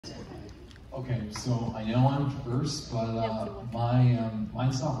Okay, so I know I'm first, but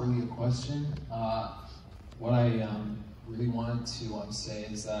mine's not really a question. What I really wanted to say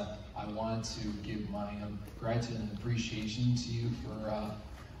is that I wanted to give my gratitude and appreciation to you for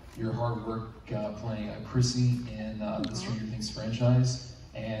your hard work playing Chrissy in the Stranger Things franchise,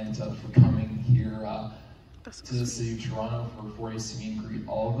 and for coming here to the city of Toronto for 4 days to meet and greet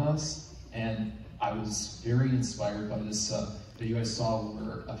all of us. And I was very inspired by this video I saw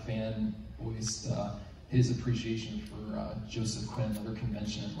where a fan voiced his appreciation for Joseph Quinn, another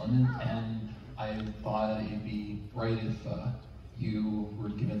convention in London, and I thought it'd be right if you were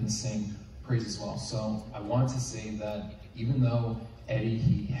given the same praise as well. So I wanted to say that even though Eddie,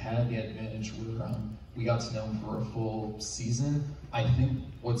 he had the advantage where we got to know him for a full season, I think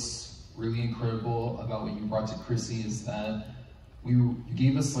what's really incredible about what you brought to Chrissy is that you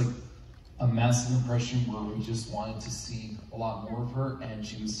gave us like a massive impression where we just wanted to see a lot more of her, and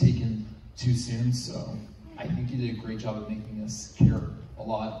she was taken too soon. So I think you did a great job of making us care a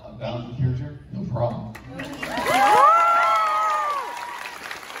lot about the character. No problem. That's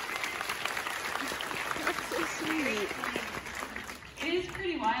so sweet. It is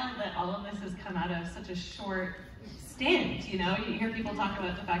pretty wild that all of this has come out of such a short stint, you know? You hear people talk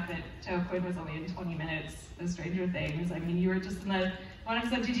about the fact that Joe Quinn was only in 20 minutes of Stranger Things. I mean, you were just in the one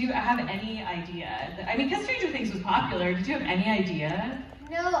episode. Did you have any idea? I mean, because Stranger Things was popular, did you have any idea?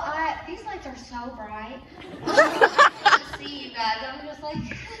 No, these lights are so bright. I can't see you guys. I'm just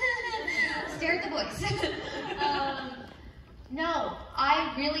like, stare at the books. No,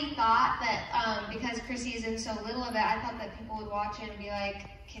 I really thought that because Chrissy is in so little of it, I thought that people would watch it and be like,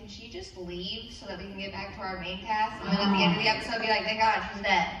 can she just leave so that we can get back to our main cast? And then at the end of the episode, be like, thank God, she's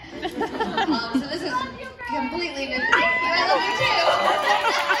dead. So this is completely different. I love you too.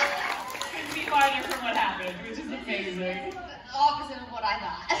 Couldn't be farther from what happened, which is amazing. Opposite of what I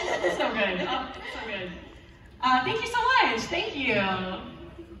thought. So good. Oh, so good. Thank you so much. Thank you.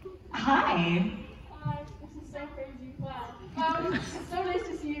 Hi. Hi. This is so crazy. Wow. It's so nice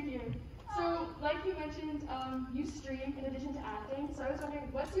to see you here. So, like you mentioned, you stream in addition to acting. So I was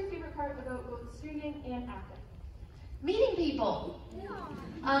wondering, what's your favorite part about both streaming and acting? Meeting people.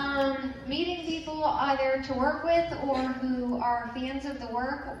 Meeting people either to work with or who are fans of the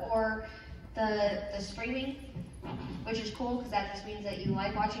work or the streaming, which is cool because that just means that you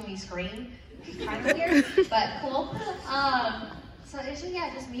like watching me scream. It's kind of weird, but cool. So it's just,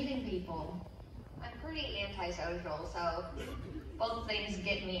 yeah, just meeting people. I'm pretty antisocial, so both things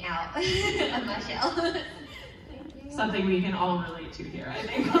get me out of my shell. Something we can all relate to here, I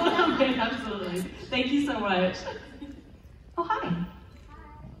think. Absolutely. Thank you so much. Oh, hi.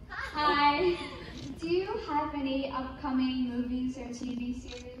 Hi. Do you have any upcoming movies or TV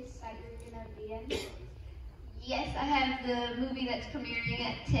series that you're going to be in? Yes, I have the movie that's premiering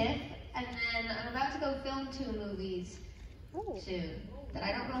at TIFF, and then I'm about to go film 2 movies soon that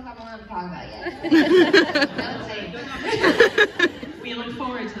I don't know if I'm allowed to talk about yet. We look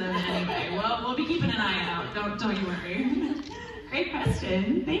forward to them anyway. Well, we'll be keeping an eye out. Don't you worry. Great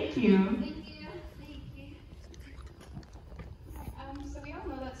question. Thank you. Thank you. Thank you. So we all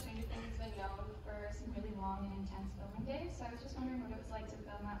know that Stranger Things has been known for some really long and intense filming days. So I was just wondering what it was like to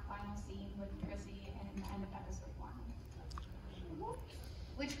film that final scene with Chrissy in the end of episode 1.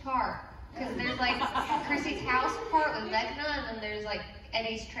 Which part? Because there's like Chrissy's house part with Vecna, and then there's like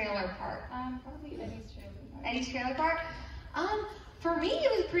Eddie's trailer part. Probably Eddie's trailer part. Eddie's trailer part? For me,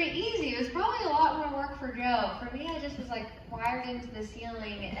 it was pretty easy. It was probably a lot more work for Joe. For me, I just was like wired into the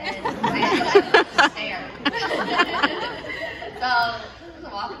ceiling and landed on the stairs. So it was a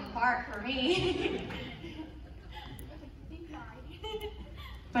walking part for me.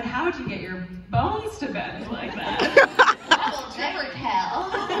 But how would you get your bones to bend like that? I will never tell.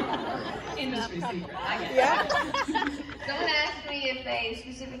 Industry secret, I guess. Yeah. Someone asked me if they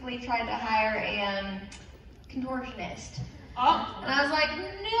specifically tried to hire a contortionist. Oh. And I was like,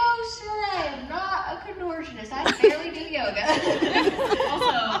 no, sir, I am not a contortionist. I barely do yoga.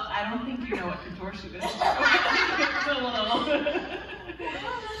 Also, I don't think you know what contortionist is. It's a little.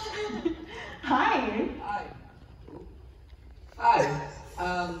 Hi. Hi.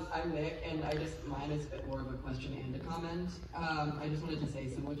 I'm Nick, and mine is a bit more of a question and a comment. I just wanted to say,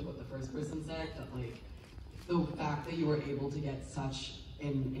 similar to what the first person said, that like the fact that you were able to get such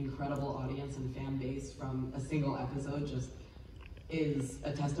an incredible audience and fan base from a single episode just is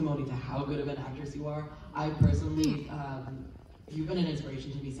a testimony to how good of an actress you are. I personally, you've been an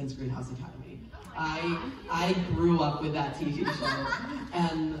inspiration to me since Greenhouse Academy. I grew up with that TV show,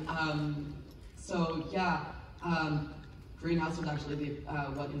 and so yeah. Greenhouse was actually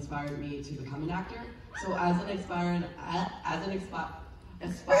what inspired me to become an actor. So as an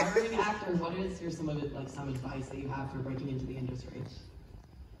aspiring actor, what is some advice that you have for breaking into the industry?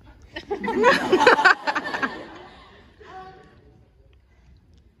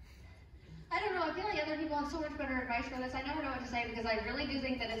 I don't know, I feel like other people have so much better advice for this. I never know what to say because I really do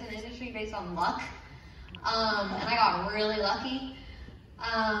think that it's an industry based on luck. And I got really lucky.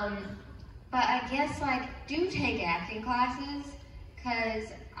 But I guess do take acting classes,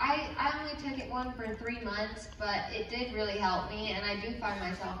 because I only took it for 3 months, but it did really help me, and I do find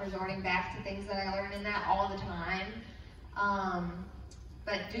myself resorting back to things that I learned in that all the time.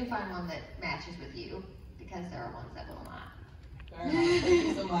 But do find one that matches with you, because there are ones that will not. Fair enough. Thank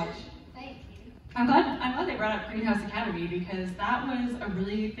you so much. Thank you. I'm glad they brought up Greenhouse Academy, because that was a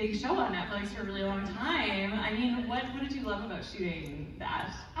really big show on Netflix for a really long time. I mean, what did you love about shooting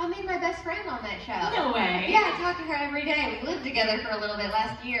that? I made my best friend on that show. No way. Yeah, I talk to her every day. We lived together for a little bit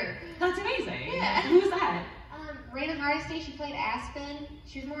last year. That's amazing. Yeah. Who's that? Raina Hardesty, she played Aspen.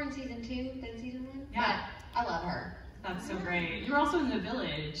 She was more in season 2 than season 1. Yeah. But I love her. That's so great. You were also in The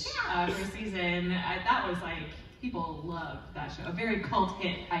Village for a season. That was people loved that show. A very cult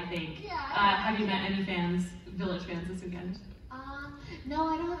hit, I think. Yeah. Have you met any Village fans this weekend? No,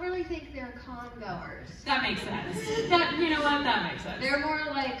 I don't really think they're con-goers. That makes sense. You know what? That makes sense. They're more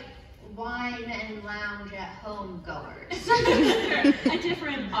like wine and lounge at home goers. A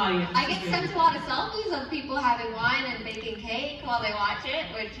different audience. I get sent a lot of selfies of people having wine and baking cake while they watch it,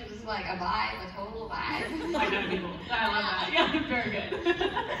 which is like a vibe, a total vibe. Like that people. I love that. Yeah, very good.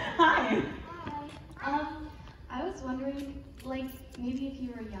 Hi. Hi. I was wondering, maybe if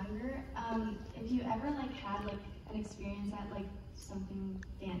you were younger, if you ever had an experience at something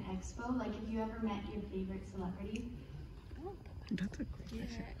FanExpo, if you ever met your favorite celebrity? That's a great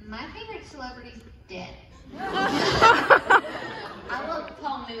question. My favorite celebrity's dead. I love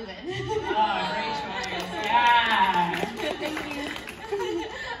Paul Newman. Oh, great choice. Yeah. Thank you.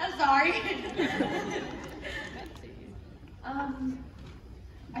 I'm sorry.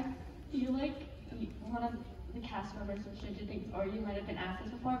 I feel like one of the cast members of Stranger Things, or you might have been asked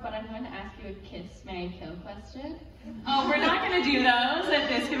this before, but I'm going to ask you a kiss, marry, kill question. Oh, we're not going to do those at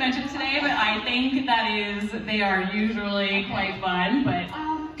this convention today, but I think they are usually quite fun, but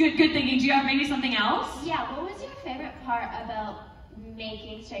good thinking. Do you have maybe something else? Yeah, what was your favorite part about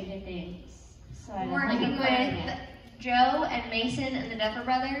making Stranger Things? Working with Joe and Mason and the Duffer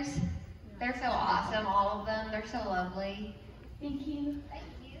Brothers. They're so awesome, all of them. They're so lovely. Thank you. Thank you.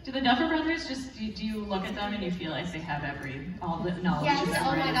 Do the Duffer Brothers do you look at them and you feel like they have all the knowledge? Yes,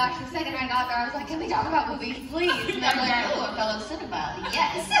 oh my gosh, the second I got there, I was like, can we talk about movies, please? And they're like, oh, a fellow cinema,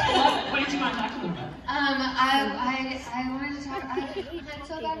 yes. What did you want to talk to them about? I wanted to talk, I'm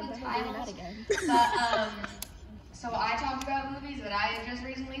so bad with titles, but, so I talked about movies that I had just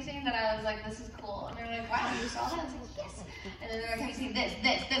recently seen that I was like, this is cool. And they're like, wow, you saw that? I was like, yes. And then they're like, have you seen this?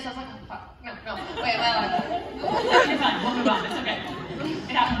 I was like, oh, fuck. No. Wait. You're fine, we'll move on, it's okay.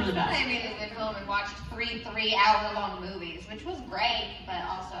 It happened really fast. I immediately went home and watched three hour-long movies, which was great, but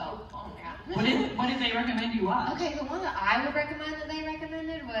also, oh my god. What did they recommend you watch? Okay, the one that I would recommend that they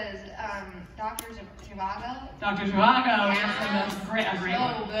recommended was Dr. Zhivago. Dr. Zhivago, Yeah. that's a great So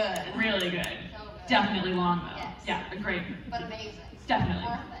one. good. Really good. So good. Definitely long though. Yes. Yeah, but great. But amazing. Definitely.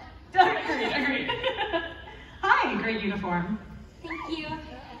 Worth it. Agreed. Hi, great uniform. Thank you.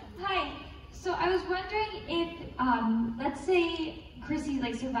 Hi. So I was wondering if, let's say Chrissy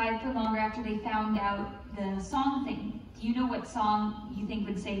survived for longer after they found out the song thing. Do you know what song you think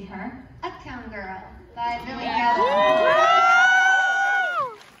would save her? Uptown Girl by Billy Yeah. Joel.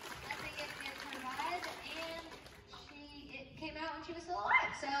 I think it survived, and it came out when she was still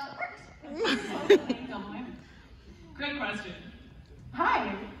alive, so it works. Great question.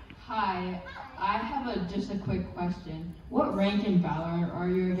 Hi. Hi, I have just a quick question. What rank in Valorant are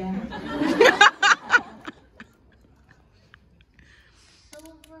you again?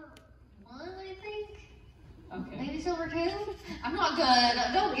 Silver 1, I think. Okay. Maybe Silver 2? I'm not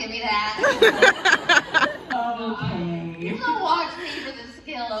good. Don't give me that. Okay. You don't watch me for the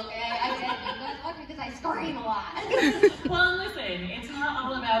skill, okay? I get it. You guys watch me because I scream a lot. Well, listen, it's not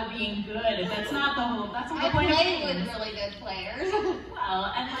all about being good. That's not the I point of play games. with really good players. Well,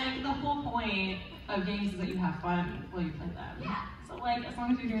 and the whole point of games is that you have fun while you play them. Yeah. So as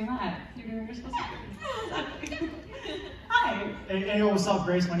long as you're doing that, you're doing what you're supposed to do. Hi. Hey, what's up,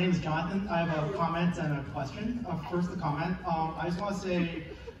 Grace? My name is Jonathan. I have a comment and a question. First, the comment. I just want to say,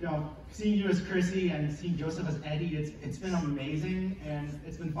 seeing you as Chrissy and seeing Joseph as Eddie, it's been amazing, and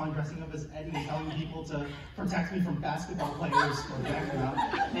it's been fun dressing up as Eddie and telling people to protect me from basketball players or background.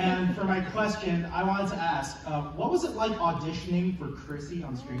 And for my question, I wanted to ask, what was it like auditioning for Chrissy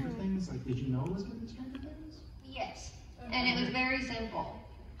on Stranger Things? Did you know Elizabeth in Stranger Things? Yes. And it was very simple.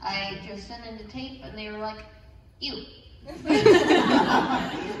 I just sent in the tape and they were like, you. I'm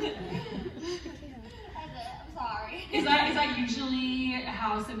sorry. Is that usually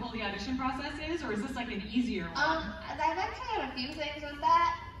how simple the audition process is, or is this like an easier one? I've actually had a few things with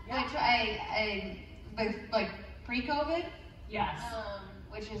that, which I with like pre-COVID. Yes.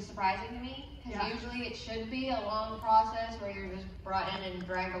 Which is surprising to me, because usually it should be a long process where you're just brought in and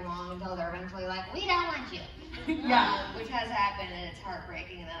dragged along until they're eventually like, we don't want you. Which has happened, and it's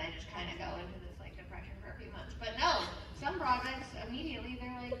heartbreaking, and then I just kind of go into this like depression for a few months. But no, some projects immediately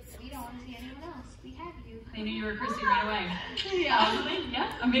they're like, we don't want to see anyone else. We have you. They knew you were Chrissy right away.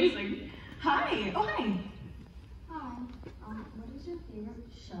 Yeah, amazing. Hi. Oh, hi. Hi. What is your favorite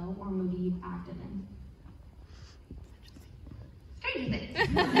show or movie you've acted in? Stranger Things.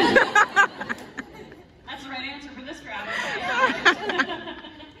 That's the right answer for this crowd.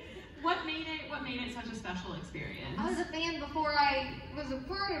 What made it such a special experience? I was a fan before I was a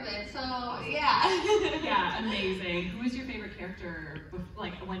part of it, so yeah. Yeah, amazing. Who was your favorite character,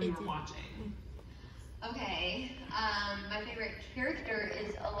 like when you were watching? Okay, my favorite character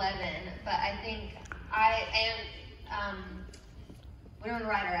is 11, but I think Winona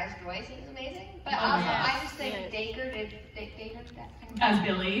Ryder as Joyce is amazing, but also I just think Dacre as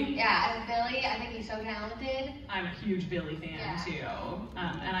Billy. Yeah, as Billy, I think he's so talented. I'm a huge Billy fan too,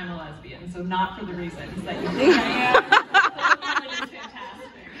 and I'm a lesbian, so not for the reasons that you think I am. Billy is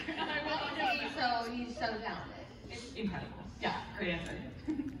fantastic. He's so talented. It's incredible. Yeah, great answer.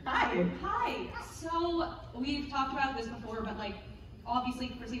 Hi. Hi. So we've talked about this before, but like obviously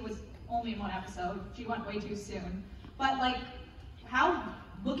Chrissy was only in one episode. She went way too soon. But like how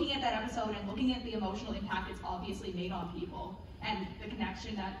looking at that episode and looking at the emotional impact it's obviously made on people and the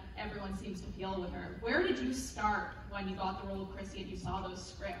connection that everyone seems to feel with her. Where did you start when you got the role of Chrissy and you saw those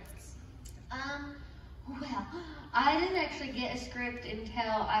scripts? Well, I didn't actually get a script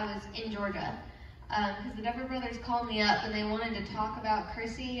until I was in Georgia. Because the Duffer Brothers called me up and they wanted to talk about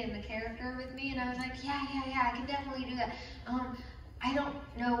Chrissy and the character with me, and I was like, yeah, I can definitely do that. I don't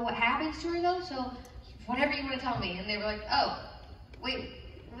know what happens to her though, so whatever you want to tell me. And they were like, oh, wait,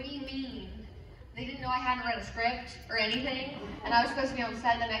 what do you mean? They didn't know I hadn't read a script or anything, and I was supposed to be on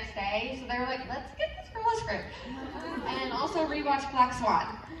set the next day, so they were like, let's get this girl a script. And also rewatch Black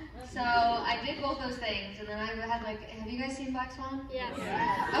Swan. So I did both those things, and then I had like, have you guys seen Black Swan? Yes.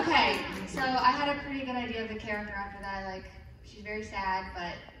 Okay, so I had a pretty good idea of the character after that. Like, she's very sad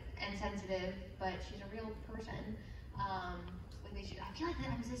and sensitive, but she's a real person. I feel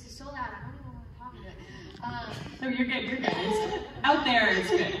like this is so loud. I don't even want to talk to it. No, you're good. It's, out there, it's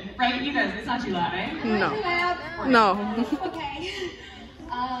good, right? You guys, it's not too loud, right? No. Okay.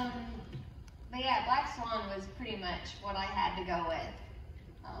 But yeah, Black Swan was pretty much what I had to go with.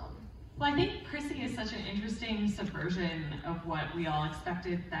 Well, I think Chrissy is such an interesting subversion of what we all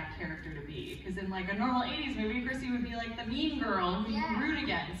expected that character to be. Because in like a normal 80s movie, Chrissy would be like the mean girl who you root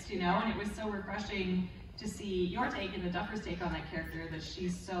against, you know? And it was so refreshing to see your take and the Duffers' take on that character, that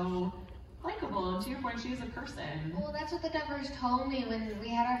she's so likable. And to your point, she is a person. Well, that's what the Duffers told me when we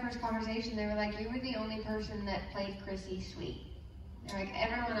had our first conversation. They were like, you were the only person that played Chrissy sweet. They're like,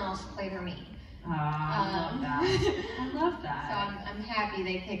 everyone else played her mean. I love that. I love that. So I'm happy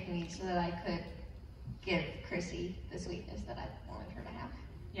they picked me so that I could give Chrissy the sweetness that I wanted her to have.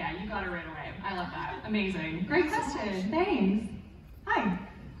 Yeah, you got it right away. I love that. Amazing. Great question. Thanks. Hi.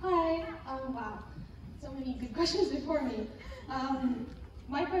 Hi. Wow. So many good questions before me.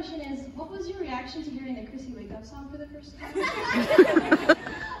 My question is, what was your reaction to hearing the Chrissy Wake Up song for the first time? Okay,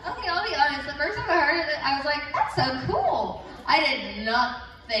 I'll be honest. The first time I heard it, I was like, that's so cool. I did not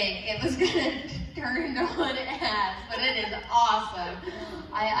think it was gonna turn into what it has, but it is awesome.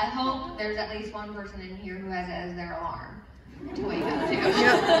 I hope there's at least one person in here who has it as their alarm to wake up to.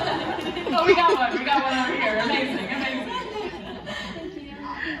 Oh, we got one over here. Amazing. Thank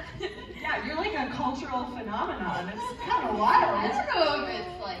you. Yeah, you're like a cultural phenomenon. It's kind of wild. I don't know if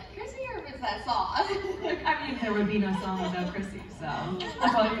it's like Chrissy or if it's that song. I mean, there would be no song without Chrissy, so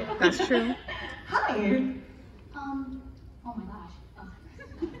that's all you. That's true. Hi. Oh my gosh.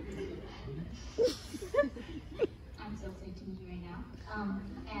 I'm so excited to meet you right now.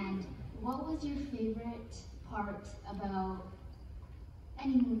 And what was your favorite part about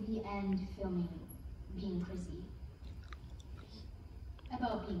any movie and filming being Chrissy?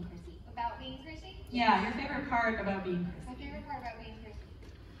 About being Chrissy. About being Chrissy? Yeah, your favorite part about being Chrissy. My favorite part about being Chrissy?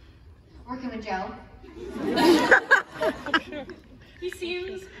 Working with Joe. He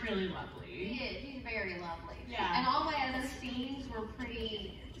seems really lovely. He is. He's very lovely. Yeah. And all my other scenes were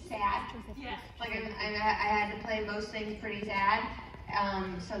pretty sad. Yeah. Like I had to play most things pretty sad.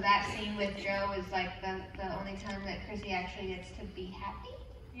 So that scene with Joe is like the only time that Chrissy actually gets to be happy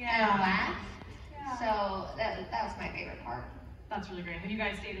and laugh. Yeah. So that was my favorite part. That's really great. Have you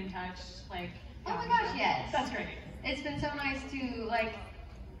guys stayed in touch? Like, Oh my gosh, yes. That's great. It's been so nice to like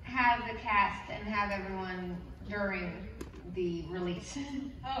have the cast and have everyone during the release.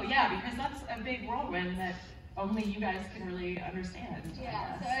 Oh yeah, because that's a big whirlwind that only you guys can really understand.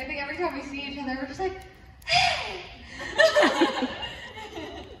 Yeah. So I think every time we see each other, we're just like,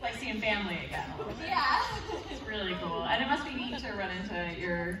 like seeing family again. Yeah. It's really cool. And it must be neat to run into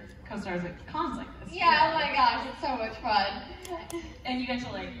your co-stars at cons like this. Yeah, oh my gosh, it's so much fun. And you get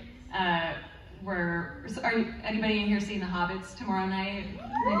to like, anybody in here seeing the Hobbits tomorrow night?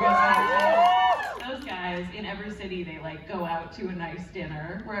 Those guys in every city, they like go out to a nice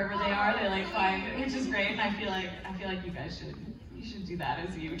dinner wherever they are. They like find, which is great. And I feel like you guys should do that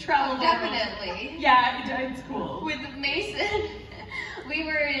as you travel. Definitely. Yeah, it's cool. With Mason, we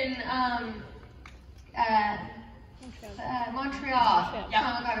were in Montreal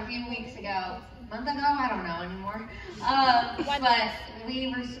Comic-Con a few weeks ago. A month ago? I don't know anymore. But we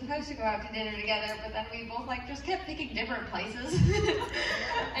were supposed to go out to dinner together, but then we both like just kept picking different places.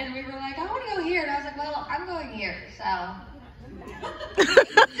 And we were like, I want to go here. And I was like, well, I'm going here, so.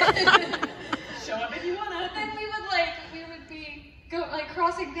 Show up if you want to. But then we would be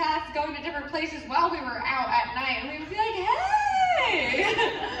crossing paths, going to different places while we were out at night, and we would be like, hey!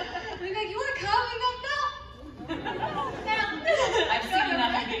 And we'd be like, you want to come? We'd be like, no. I've seen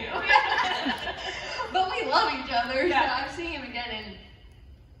enough of you. But we love each other, Yeah. so I'm seeing him again in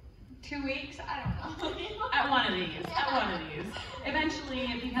 2 weeks. I don't know. At one of these. Eventually,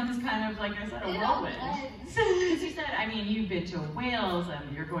 it becomes kind of, like I said, a whirlwind. Because you said, I mean, you've been to Wales,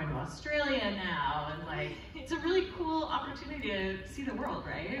 and you're going to Australia now, and like, it's a really cool opportunity to see the world,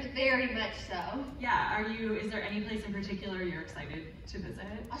 right? Very much so. Yeah, is there any place in particular you're excited to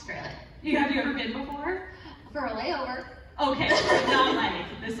visit? Australia. Have you ever been before? For a layover. Okay, not like,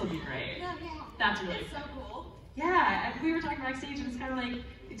 this will be great. No, yeah. That's really It's so cool. Yeah, we were talking backstage, and it's kind of like,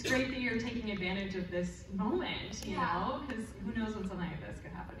 it's great that you're taking advantage of this moment, you know? Because who knows when something like this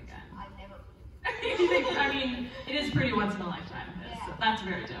could happen again. I've never. I mean, it is pretty once in a lifetime. So that's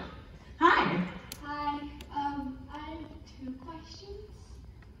very dope. Hi. Hi. I have 2 questions.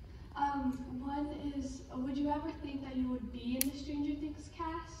 One is, would you ever think that you would be in the Stranger Things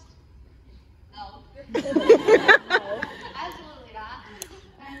cast? No. Absolutely not.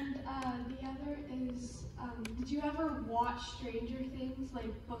 And the other is, did you ever watch Stranger Things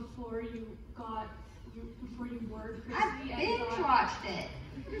like before you were Chrissy? I binge watched it.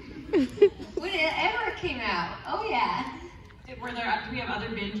 When it ever came out. Oh yeah. Do we have other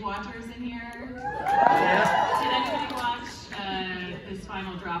binge watchers in here? Did anybody watch this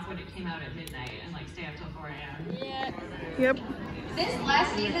final drop when it came out at midnight and like stay up till 4 a.m.? Yeah. Yep. This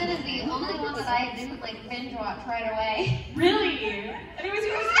last season is the only one that I didn't like binge watch right away. Really? And it was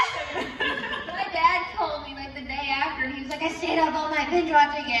really My dad told me like the day after, and he was like, I stayed up all night binge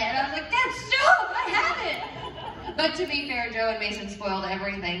watching it. And I was like, Dad, stop! I haven't! But to be fair, Joe and Mason spoiled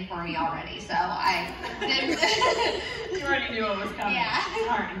everything for me already, so I didn't. You already knew what was coming. Yeah.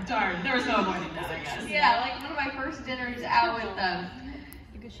 Darn. There was no avoiding that, I guess. Yeah, like one of my first dinners out with them,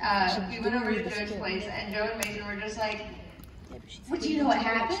 we went over to Joe's place, and Joe and Mason were just like, would you know what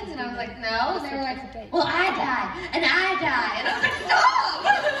happens? And I was like, no. And they were like, well, I die, and I die. And I was like, stop!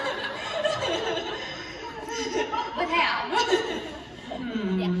 But how?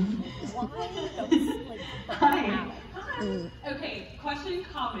 Hi. Okay, question,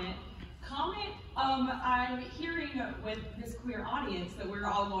 comment. I'm hearing with this queer audience that we're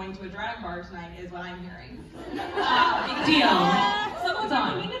all going to a drag bar tonight is what I'm hearing. Big deal. Someone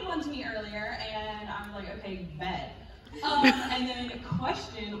recommended one to me earlier, and I'm like, okay, bet. And then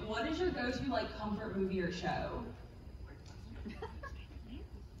question, what is your go-to like comfort movie or show?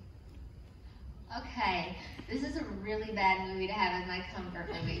 Okay, this is a really bad movie to have as my comfort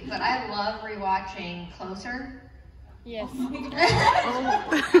movie, but I love rewatching Closer. Yes.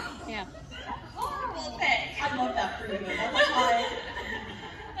 Yeah. Horrible pick. I love that for you.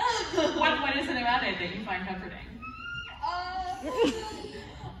 What is it about it that you find comforting?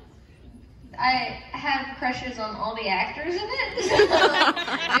 I have crushes on all the actors in it, so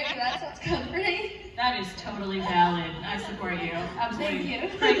maybe that's what's comforting. That is totally valid. I support you. Absolutely.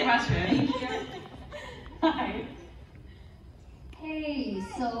 Thank you. Great question. Hi. Hey,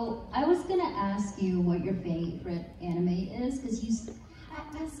 so I was gonna ask you what your favorite anime is, because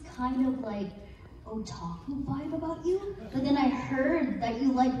that has kind of like otaku vibe about you. But then I heard that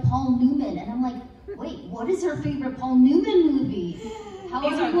you like Paul Newman, and I'm like, wait, what is your favorite Paul Newman movie? How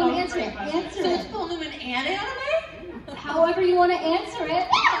are you going to answer it? Answer So it. it's Paul Newman and anime? however you want to answer it.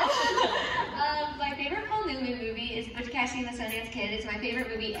 My favorite Paul Newman movie is Butch Cassidy and the Sundance Kid. It's my favorite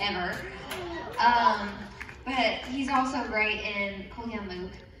movie ever. But he's also great in Cool Hand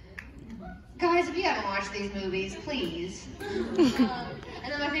Luke. Guys, if you haven't watched these movies, please. And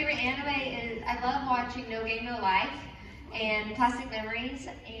then my favorite anime is, I love watching No Game, No Life, and Plastic Memories,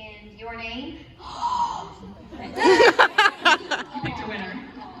 and Your Name. You picked a winner.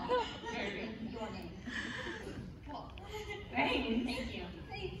 Your Name. Cool. Thanks. Thank you.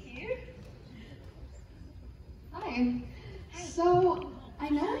 Thank you. Hi. So, I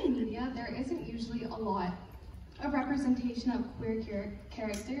know in media there isn't usually a lot of representation of queer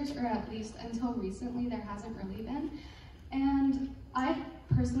characters, or at least until recently there hasn't really been. And I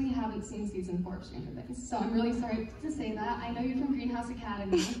personally haven't seen season 4 of Stranger Things, so I'm really sorry to say that. I know you're from Greenhouse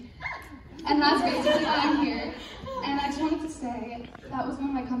Academy, and that's basically why I'm here. And I just wanted to say that was one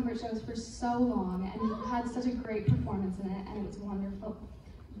of my comfort shows for so long, and you had such a great performance in it, and it was wonderful.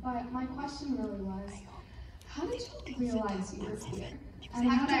 But my question really was, how did you realize you were queer? And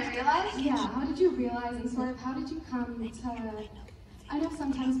how did I realize? Yeah, how did you realize, and sort of how did you come to, I know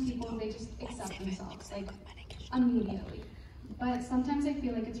sometimes people, they just accept themselves, like, immediately. But sometimes I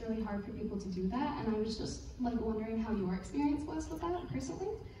feel like it's really hard for people to do that, and I was just, like, wondering how your experience was with that,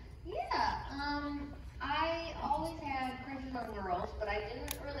 personally? Yeah, I always had crushes on girls, but I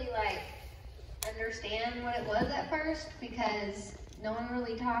didn't really, like, understand what it was at first, because no one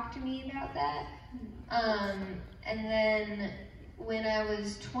really talked to me about that. And then when I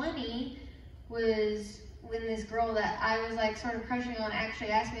was 20 was when this girl that I was like sort of crushing on actually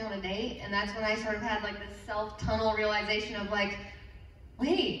asked me on a date, and that's when I sort of had like this self-tunnel realization of like,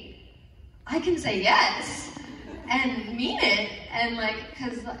 wait, I can say yes and mean it, and like,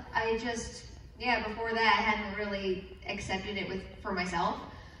 cause I just, yeah, before that I hadn't really accepted it for myself.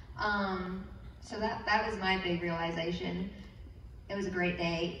 So that was my big realization. It was a great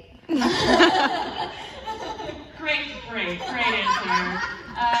date. Great answer.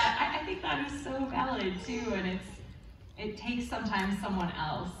 I think that is so valid too, and it takes sometimes someone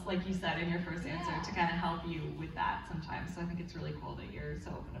else, like you said in your first answer, to kind of help you with that sometimes. So I think it's really cool that you're so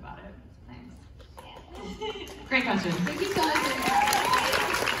open about it. Thanks. Great question. Thank you so much.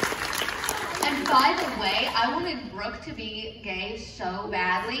 And by the way, I wanted Brooke to be gay so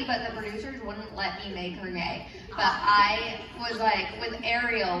badly, but the producers wouldn't let me make her gay. But I was like, with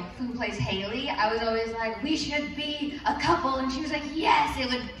Ariel, who plays Haley, I was always like, we should be a couple, and she was like, yes, it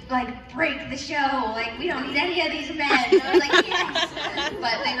would like break the show, like we don't need any of these men. And I was like, yes,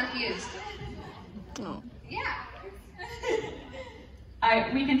 but they refused. Oh. Yeah.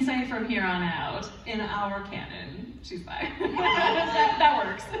 We can say from here on out, in our canon, she's bi. that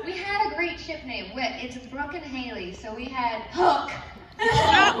works. We had a great ship name. It's Brooke and Haley, so we had Hook.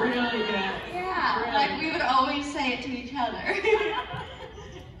 Really good. Yeah, really. like we would always say it to each other.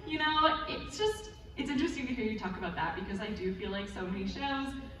 You know, it's interesting to hear you talk about that, because I do feel like so many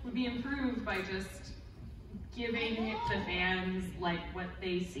shows would be improved by just giving the fans like what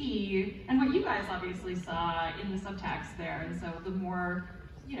they see and what you guys obviously saw in the subtext there. And so the more,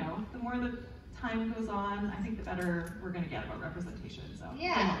 the more the time goes on, I think the better we're going to get about representation. So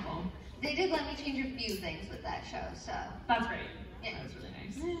yeah, they did let me change a few things with that show, so that's great. Yeah. That was really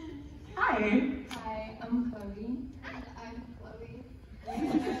nice. Hi. Hi, I'm Chloe. And I'm Chloe.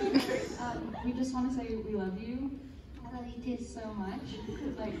 We just want to say we love you. I love you too So much.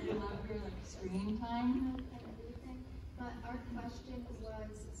 Like, we love your screen time. But our question was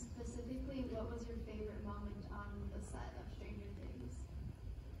specifically, what was your favorite moment on the set of Stranger Things?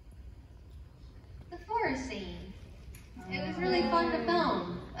 the forest scene. It was really fun to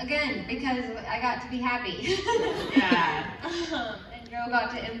film. Again, because I got to be happy. Yeah. And Joe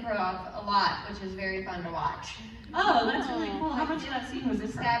got to improv a lot, which was very fun to watch. Oh, that's really cool. How much of that scene was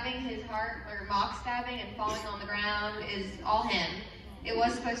this? Stabbing his heart, or mock stabbing and falling on the ground is all him. It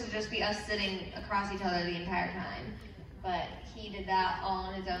was supposed to just be us sitting across each other the entire time, but he did that all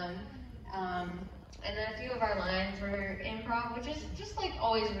on his own. And then a few of our lines were improv, which is just like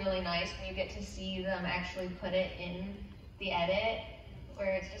always really nice when you get to see them actually put it in the edit,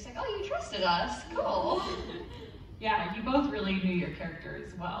 where it's just like, oh, you trusted us, cool. Yeah, you both really knew your character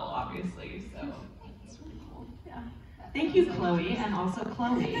as well, obviously, so it's really cool. Yeah. Thank you, Chloe, and also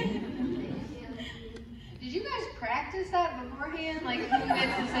Chloe. Did you guys practice that beforehand? Like, who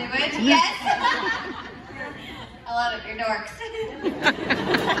gets to say which? Yes! I love it, you're dorks.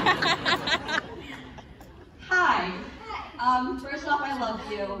 Hi. First off, I love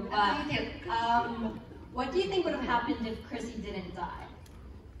you, but what do you think would have happened if Chrissy didn't die?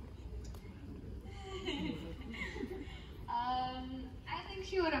 I think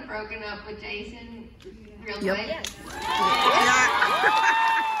she would have broken up with Jason real Yep. quick. Yep.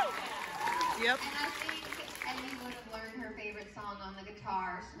 Yep. And I think Eddie would have learned her favorite song on the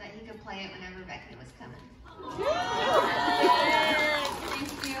guitar so that he could play it whenever Becky was coming.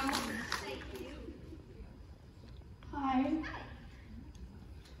 Thank you. Thank you. Hi.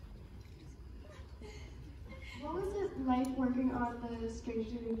 What was it like working on the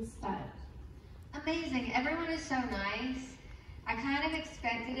Stranger Things set? Amazing. Everyone is so nice. I kind of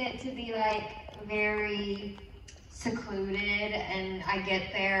expected it to be like very secluded, and I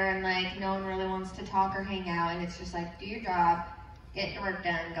get there and like no one really wants to talk or hang out, and it's just like, do your job, get your work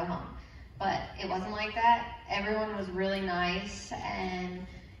done, go home. But it wasn't like that. Everyone was really nice, and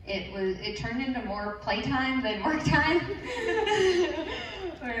it turned into more playtime than work time.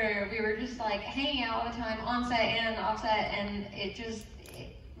 Where we were just like hanging out all the time, on set and off set, and it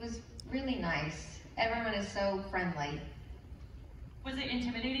was really nice. Everyone is so friendly. Was it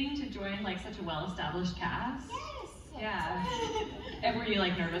intimidating to join like such a well-established cast? Yes. Yeah. And were you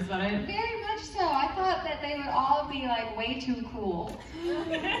like nervous about it? Very much so. I thought that they would all be like way too cool.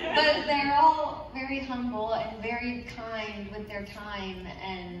 But they're all very humble and very kind with their time,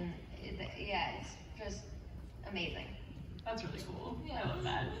 and yeah, it's just amazing. That's really cool. I love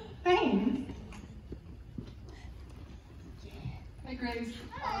that. Thanks. Hi, Grace.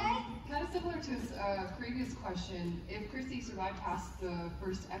 Hi. Kind of similar to his previous question, if Chrissy survived past the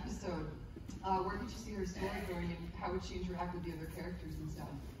first episode, where could you see her story going, and how would she interact with the other characters and stuff?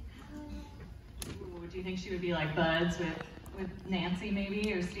 Ooh, do you think she would be like buds with Nancy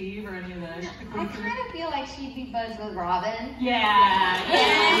maybe, or Steve, or any of the I queen crew? kind of feel like she'd be buds with Robin. Yeah. I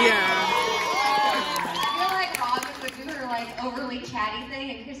feel like Robin would do her like overly chatty thing,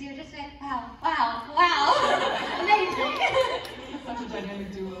 and Chrissy would just say, wow, wow, wow, amazing. Such a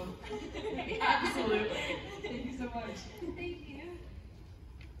dynamic duo. Absolutely. Thank you so much. Thank you.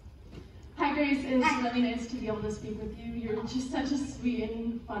 Hi Grace, it's really nice to be able to speak with you. You're just such a sweet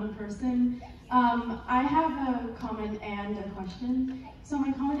and fun person. I have a comment and a question. So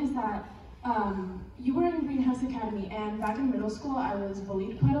my comment is that you were in Greenhouse Academy, and back in middle school I was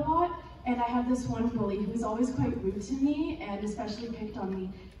bullied quite a lot, and I had this one bully who was always quite rude to me and especially picked on me.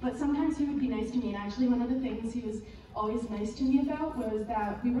 But sometimes he would be nice to me, and actually one of the things he was always nice to me about was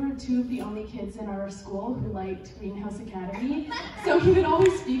that we were two of the only kids in our school who liked Greenhouse Academy. So he would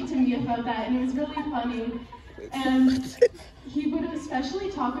always speak to me about that, and it was really funny. And he would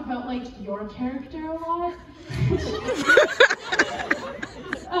especially talk about like your character a lot.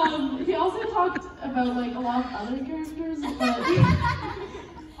 He also talked about like a lot of other characters, but he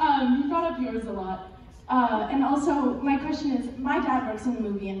brought up yours a lot. And also, my question is, my dad works in the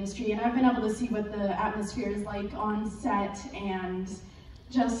movie industry, and I've been able to see what the atmosphere is like on set and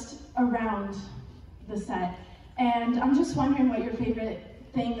just around the set. And I'm just wondering what your favorite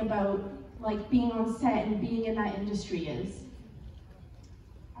thing about like being on set and being in that industry is.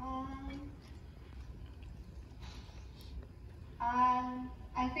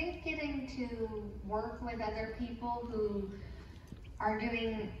 I think getting to work with other people who are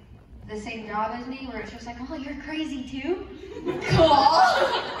doing the same job as me, where it's just like, oh, you're crazy too? Cool.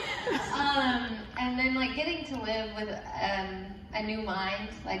 And then like getting to live with a new mind,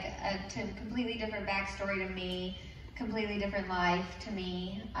 like a completely different backstory to me, completely different life to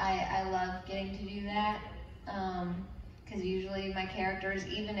me. I love getting to do that, because usually my characters,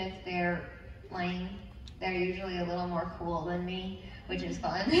 even if they're lame, they're usually a little more cool than me, which is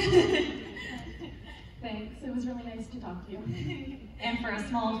fun. Thanks, it was really nice to talk to you. And for a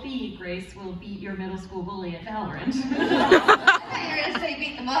small fee, Grace will beat your middle school bully at Valorant. I thought you were going to say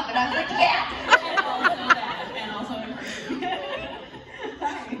beat them up, and I was like, yeah! And also that, and also in person.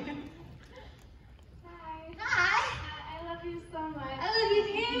 Hi. Hi! I love you so much. I love you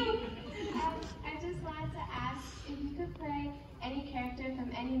too! I just wanted to ask if you could play any character from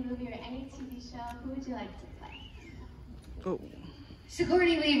any movie or any TV show, who would you like to play? Oh.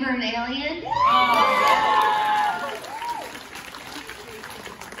 Sigourney Weaver and Alien. You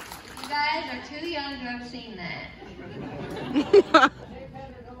guys are too young to have seen that.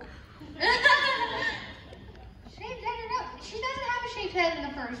 Shaved head or no? She doesn't have a shaved head in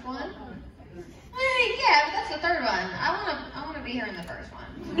the first one. Yeah, but that's the third one. I wanna be her in the first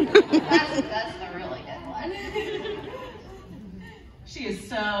one. That's the really good one. She is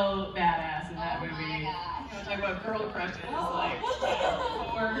so badass in that movie. Oh my gosh. You want to talk about girl crushes, like,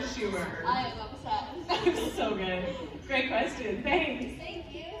 for sure. I am obsessed. So good. Great question. Thanks. Thank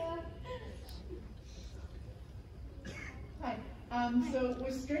you. Hi. So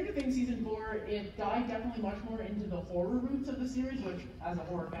with Stranger Things Season 4, it dived definitely much more into the horror roots of the series, which as a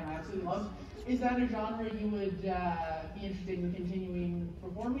horror fan I absolutely love. Is that a genre you would be interested in continuing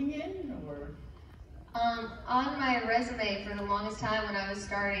performing in, or? On my resume for the longest time when I was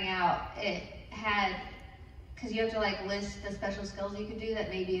starting out, it had, because you have to like list the special skills you can do that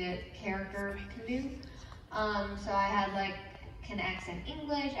maybe a character can do. So I had like, can accent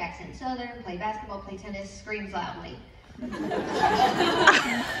English, accent Southern, play basketball, play tennis, screams loudly.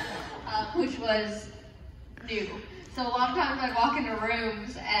 Which was new. So a lot of times I'd walk into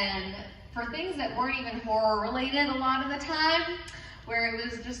rooms and for things that weren't even horror related a lot of the time, where it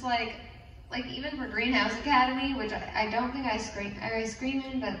was just like even for Greenhouse Academy, which I don't think I screamed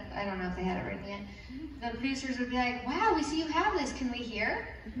in, but I don't know if they had it written yet. The producers would be like, wow, we see you have this, can we hear?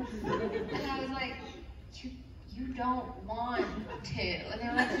 And I was like, you don't want to. And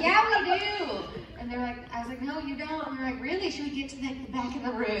they're like, yeah, we do. And they're like, I was like, no, you don't. And they're like, really? Should we get to the back of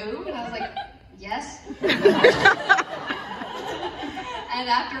the room? And I was like, yes. And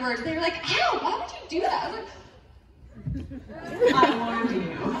afterwards, they were like, ow, why would you do that? I was like, I warned you.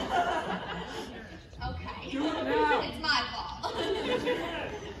 okay. It's my fault.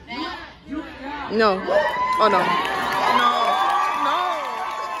 Now, No. Oh no.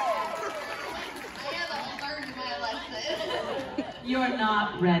 You're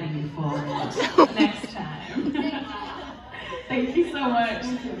not ready for it. Next time. Thank you so much.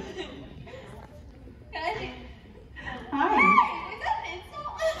 Hi. Is that an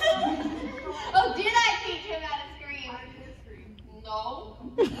insult? Oh, did I teach him how to scream? No.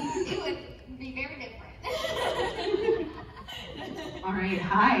 It would be very different. All right,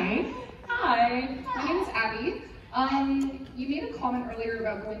 hi. Hi, my name is Abby. You made a comment earlier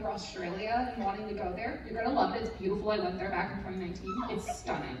about going to Australia and wanting to go there. You're gonna love it, it's beautiful. I went there back in 2019, it's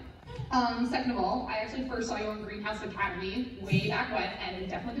stunning. Second of all, I actually first saw you on Greenhouse Academy way back when, and it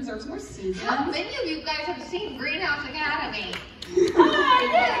definitely deserves more seasons. How many of you guys have seen Greenhouse Academy? Hi!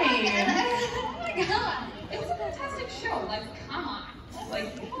 Oh my god, it was a fantastic show, like, come on.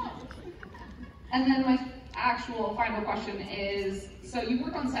 Like, and then my actual final question is, so you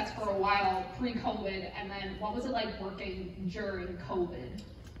worked on sets for a while pre-COVID, and then what was it like working during COVID?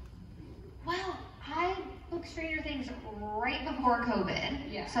 Well, I booked Stranger Things right before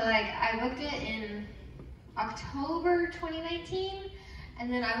COVID. Yeah. So like I booked it in October 2019, and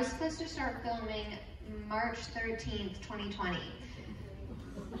then I was supposed to start filming March 13th, 2020.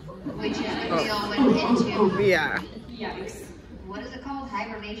 Which is when we all went into Yikes. What is it called?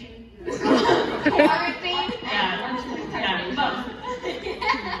 Hibernation? Quarantine? Yeah, both.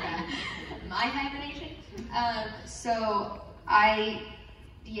 My hibernation. So I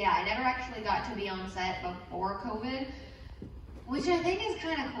never actually got to be on set before COVID, which I think is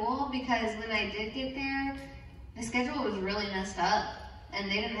kind of cool because when I did get there, the schedule was really messed up and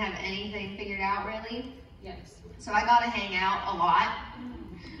they didn't have anything figured out really. Yes. So I got to hang out a lot.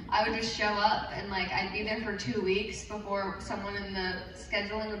 I would just show up and like I'd be there for 2 weeks before someone in the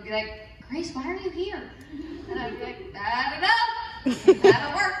scheduling would be like, Grace, why are you here? And I'd be like, I don't know.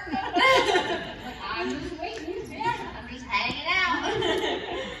 That'll work. Like, I'm just waiting. Yeah, I'm just hanging out.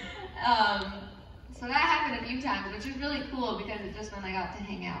 So that happened a few times, which is really cool because it just meant I got to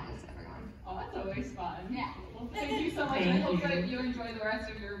hang out with everyone. Oh, that's always fun. Yeah. Well, thank you so much. I hope that you enjoy the rest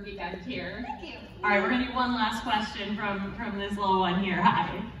of your weekend here. Thank you. All right, we're gonna do one last question from this little one here.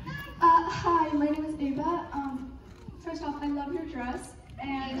 Hi. Hi, my name is Ava. First off, I love your dress.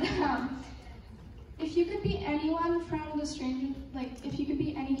 And if you could be anyone from the if you could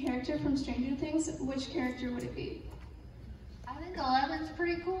be any character from Stranger Things, which character would it be? I think 11's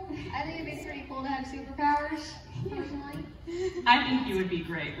pretty cool. I think it'd be pretty cool to have superpowers, personally. I think you would be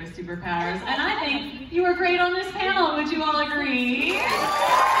great with superpowers, and I think you were great on this panel. Would you all agree?